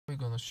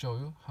show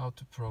you how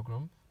to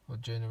program or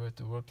generate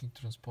a working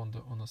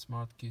transponder on a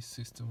smart key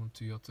system on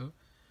Toyota,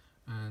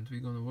 and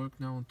we're gonna work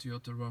now on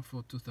Toyota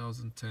RAV4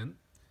 2010.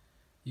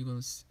 You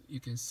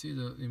can see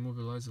the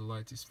immobilizer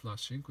light is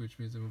flashing, which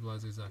means the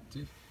immobilizer is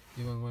active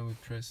even when we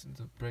press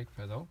the brake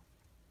pedal,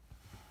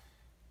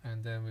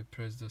 and then we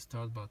press the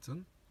start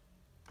button.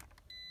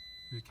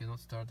 We cannot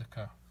start the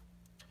car.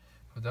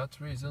 For that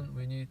reason,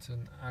 we need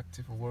an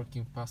active or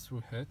working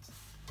pass-through head.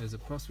 As a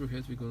pass-through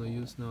head, we're going to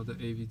use now the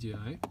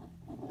AVDI,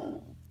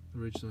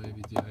 original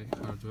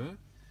AVDI hardware.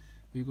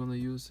 We're going to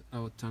use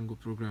our Tango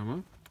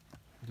programmer,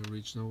 the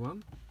original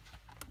one,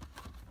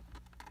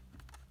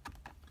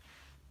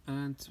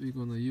 and we're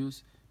going to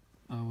use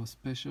our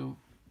special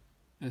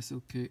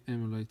SLK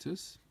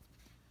emulators,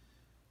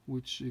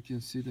 which you can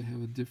see they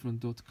have a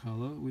different dot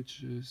color,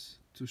 which is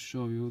to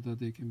show you that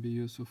they can be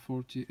used for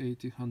 40,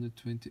 80,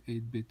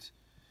 128-bit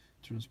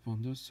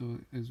transponders. So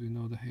as we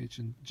know, the H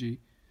and G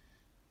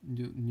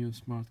new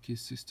smart key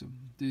system.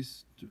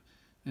 This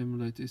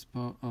emulator is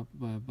powered up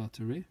by a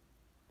battery,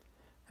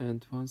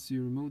 and once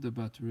you remove the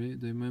battery,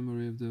 the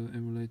memory of the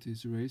emulator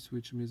is erased,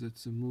 which means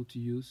it's a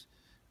multi-use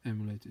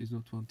emulator. It's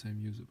not one-time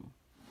usable.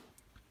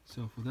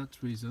 So for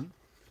that reason,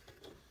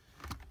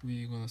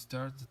 we're gonna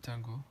start the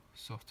Tango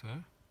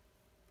software.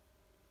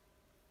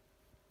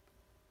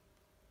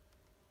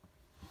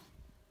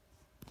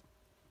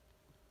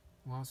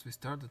 Once we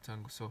start the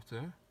Tango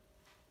software,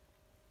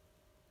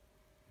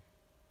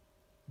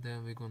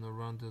 then we're gonna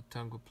run the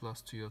Tango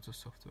Plus Toyota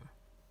software.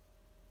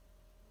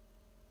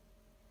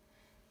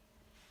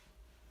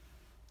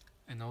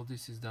 And all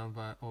this is done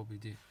via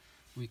OBD.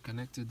 We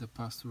connected the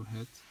pass-through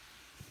head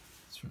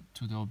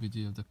to the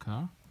OBD of the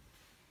car,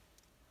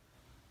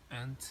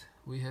 and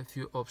we have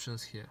few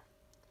options here.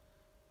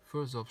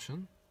 First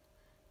option,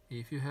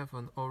 if you have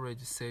an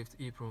already saved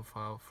EEPROM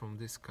file from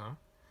this car,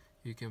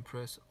 you can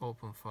press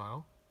open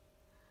file,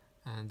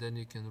 and then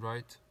you can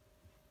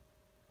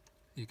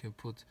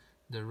put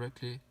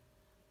directly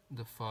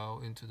the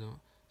file into the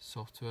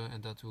software,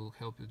 and that will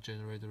help you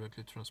generate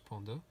directly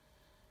transponder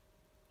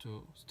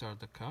to start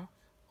the car.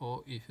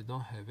 Or if you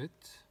don't have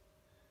it,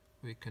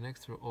 we connect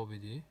through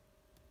OBD.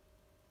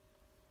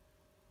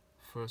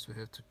 First we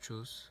have to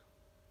choose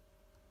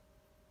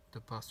the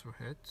pass-through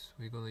head.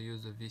 We're going to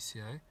use the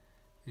VCI.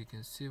 You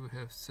can see we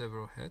have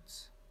several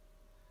heads,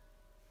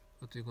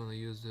 but we're going to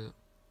use the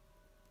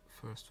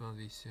first one,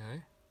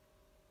 VCI.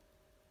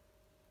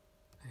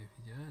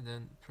 And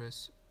then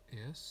press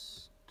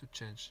yes to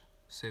change,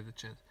 save the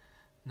change.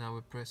 Now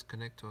we press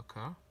connect to a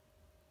car,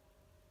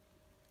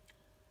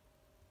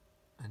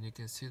 and you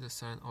can see the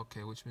sign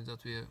OK, which means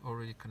that we are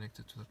already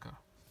connected to the car.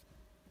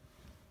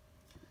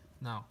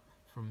 Now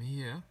from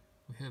here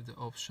we have the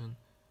option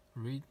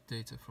read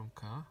data from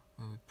car.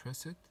 When we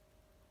press it,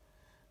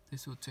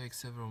 this will take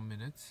several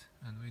minutes,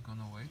 and we're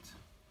gonna wait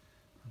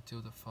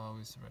until the file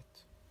is read.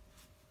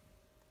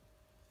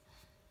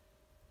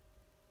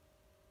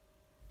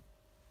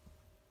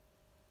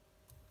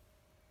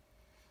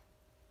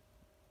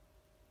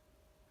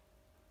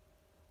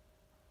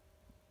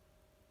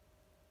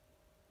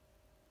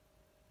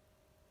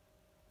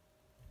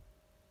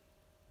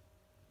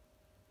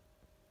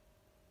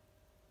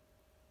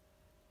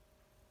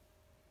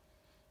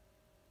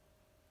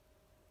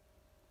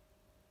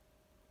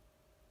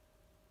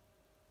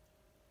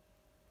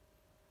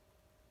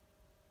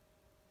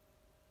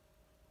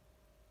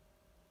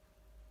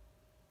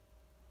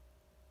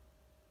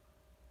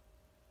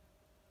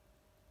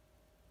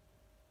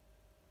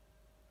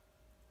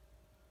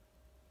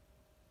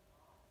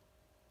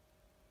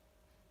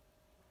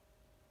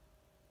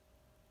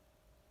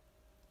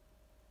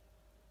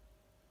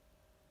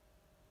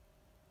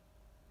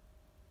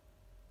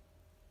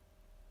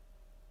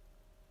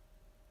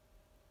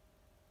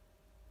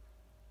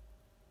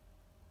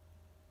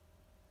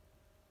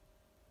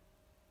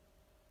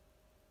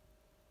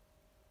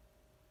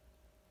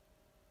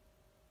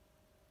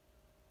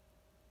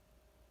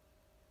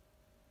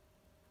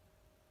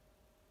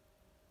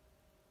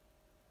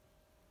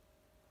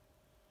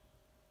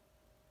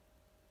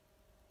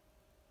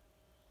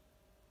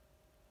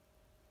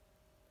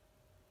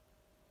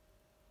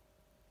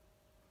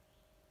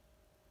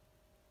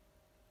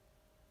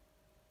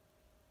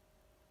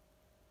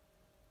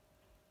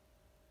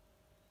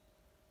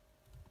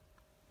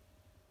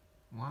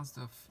 Once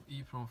the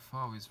EEPROM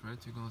file is read,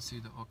 you're going to see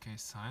the OK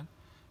sign,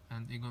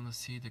 and you're going to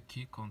see the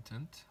key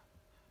content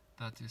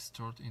that is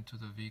stored into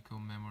the vehicle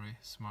memory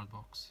smart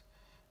box.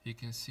 You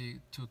can see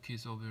two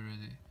keys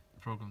already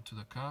programmed to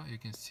the car. You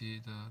can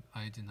see the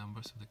ID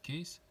numbers of the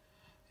keys.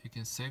 You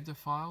can save the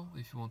file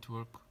if you want to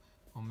work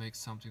or make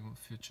something on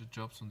future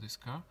jobs on this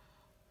car,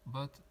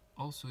 but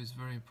also it's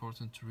very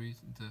important to read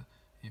the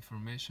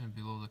information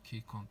below the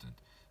key content.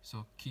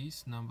 So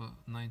keys number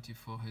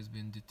 94 has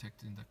been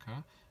detected in the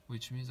car,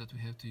 which means that we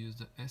have to use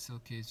the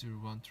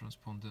SLK01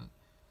 transponder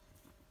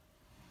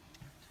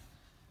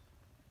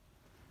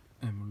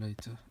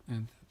emulator,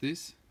 and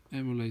this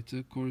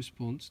emulator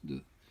corresponds,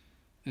 the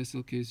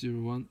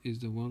SLK01 is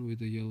the one with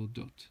the yellow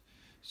dot.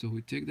 So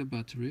we take the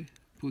battery,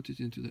 put it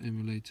into the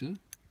emulator,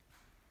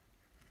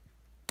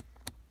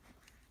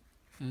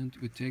 and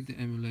we take the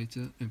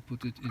emulator and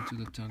put it into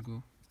the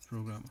Tango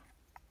programmer.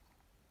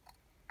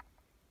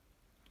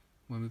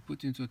 When we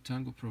put into a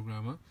Tango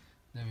programmer,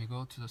 then we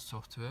go to the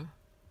software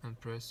and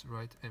press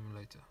write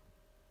emulator.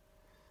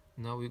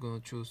 Now we're going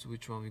to choose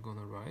which one we're going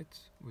to write,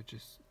 which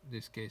is,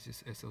 this case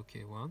is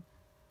SLK1.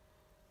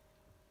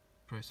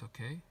 Press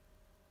OK,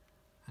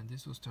 and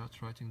this will start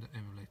writing the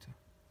emulator.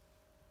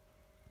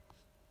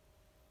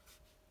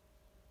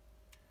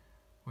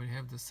 When you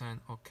have the sign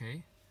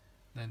OK,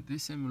 then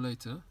this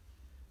emulator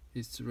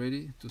is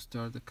ready to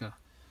start the car.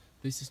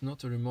 This is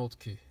not a remote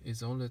key,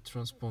 it's only a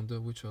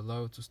transponder which will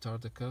allow you to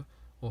start the car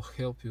or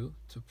help you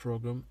to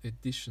program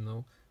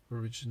additional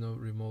original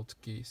remote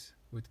keys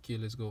with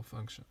keyless go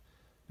function.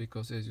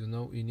 Because as you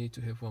know, you need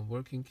to have one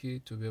working key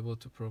to be able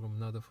to program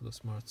another for the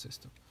smart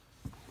system.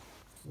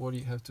 What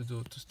you have to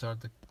do to start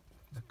the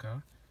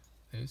car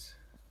is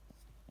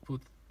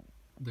put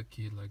the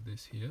key like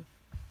this here,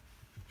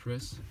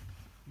 press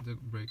the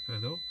brake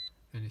pedal,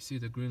 and you see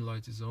the green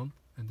light is on,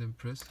 and then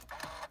press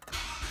and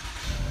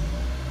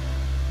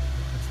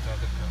start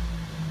the car.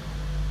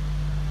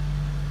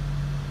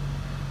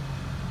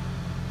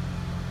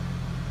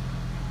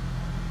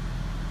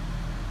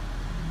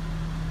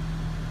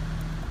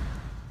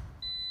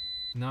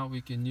 Now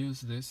we can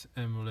use this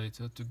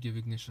emulator to give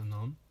ignition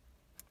on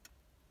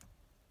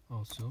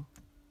also,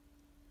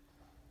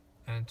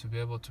 and to be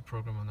able to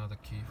program another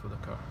key for the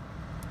car.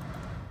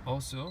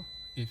 Also,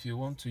 if you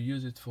want to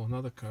use it for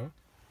another car,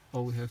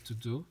 all we have to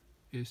do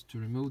is to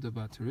remove the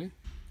battery,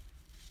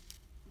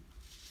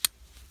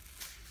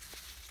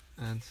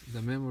 and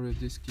the memory of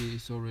this key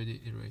is already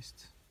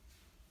erased.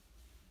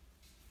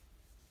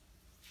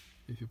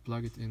 If you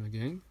plug it in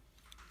again,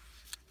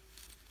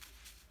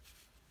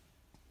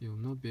 you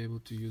will not be able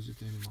to use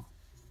it anymore.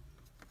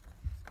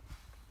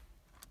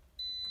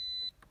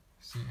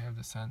 See, you have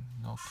the sign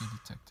no key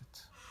detected.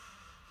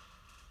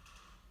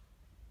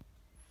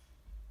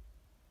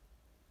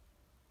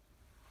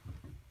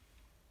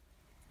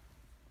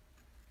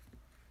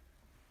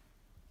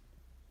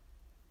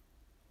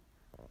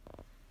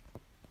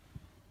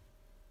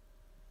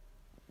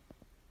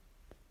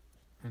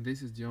 And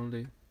this is the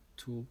only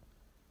tool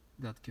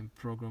that can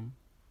program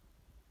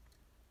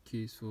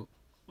keys for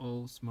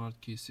all smart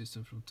key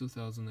systems from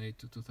 2008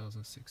 to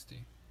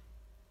 2016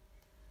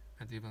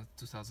 and even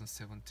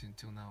 2017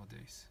 till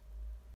nowadays.